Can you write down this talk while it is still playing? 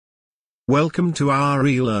Welcome to our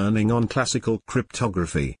e-learning on classical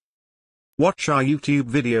cryptography. Watch our YouTube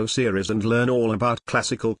video series and learn all about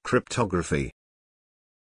classical cryptography.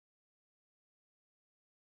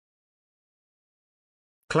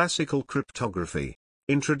 Classical Cryptography.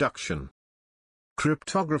 Introduction.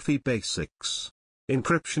 Cryptography Basics.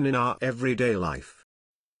 Encryption in our everyday life.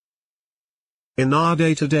 In our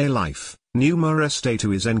day-to-day life, numerous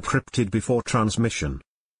data is encrypted before transmission.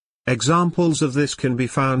 Examples of this can be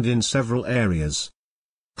found in several areas.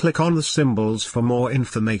 Click on the symbols for more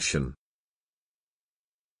information.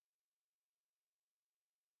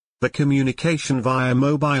 The communication via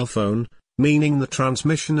mobile phone, meaning the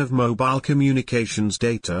transmission of mobile communications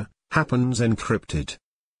data, happens encrypted.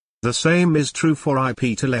 The same is true for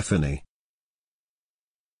IP telephony.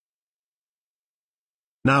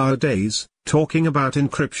 Nowadays, talking about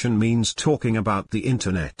encryption means talking about the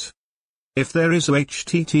Internet. If there is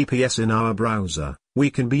HTTPS in our browser, we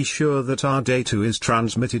can be sure that our data is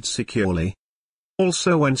transmitted securely.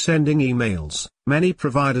 Also, when sending emails, many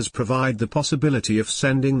providers provide the possibility of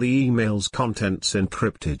sending the email's contents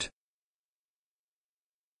encrypted.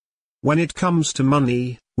 When it comes to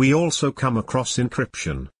money, we also come across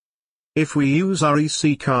encryption. If we use our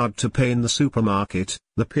EC card to pay in the supermarket,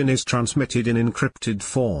 the PIN is transmitted in encrypted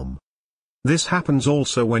form. This happens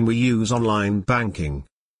also when we use online banking.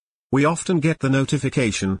 We often get the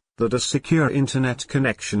notification that a secure internet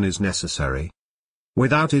connection is necessary.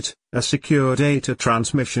 Without it, a secure data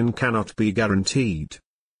transmission cannot be guaranteed.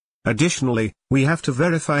 Additionally, we have to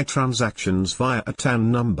verify transactions via a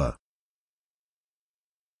TAN number.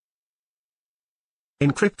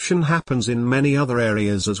 Encryption happens in many other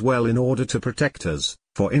areas as well in order to protect us,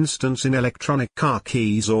 for instance in electronic car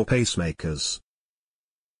keys or pacemakers.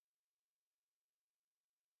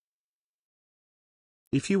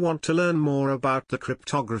 If you want to learn more about the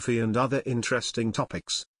cryptography and other interesting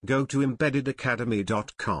topics, go to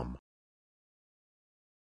embeddedacademy.com.